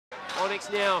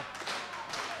Onyxxx now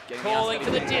calling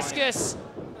for the discus.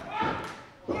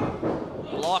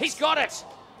 Blocks. He's got it.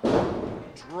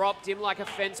 Dropped him like a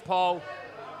fence pole.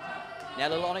 Now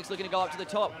little Onyxxx looking to go up to the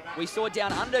top. We saw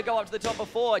Downunder go up to the top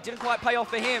before. It didn't quite pay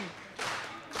off for him.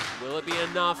 Will it be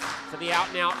enough for the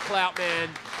out-and-out clout man?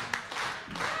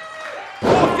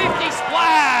 450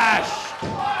 splash!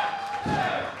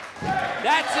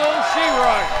 That's all she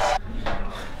wrote.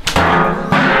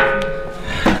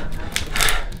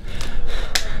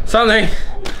 Something,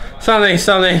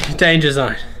 danger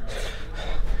zone.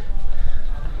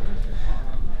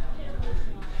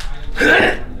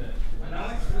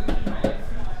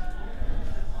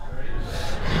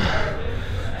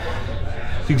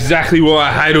 Exactly why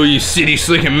I hate all you city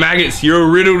slicking maggots. You're all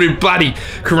riddled with bloody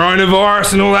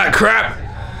coronavirus and all that crap.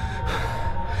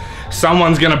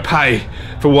 Someone's gonna pay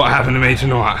for what happened to me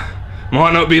tonight.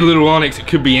 Might not be little Onyxxx, it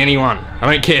could be anyone. I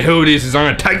don't care who it is, I'm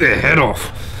gonna take their head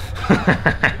off.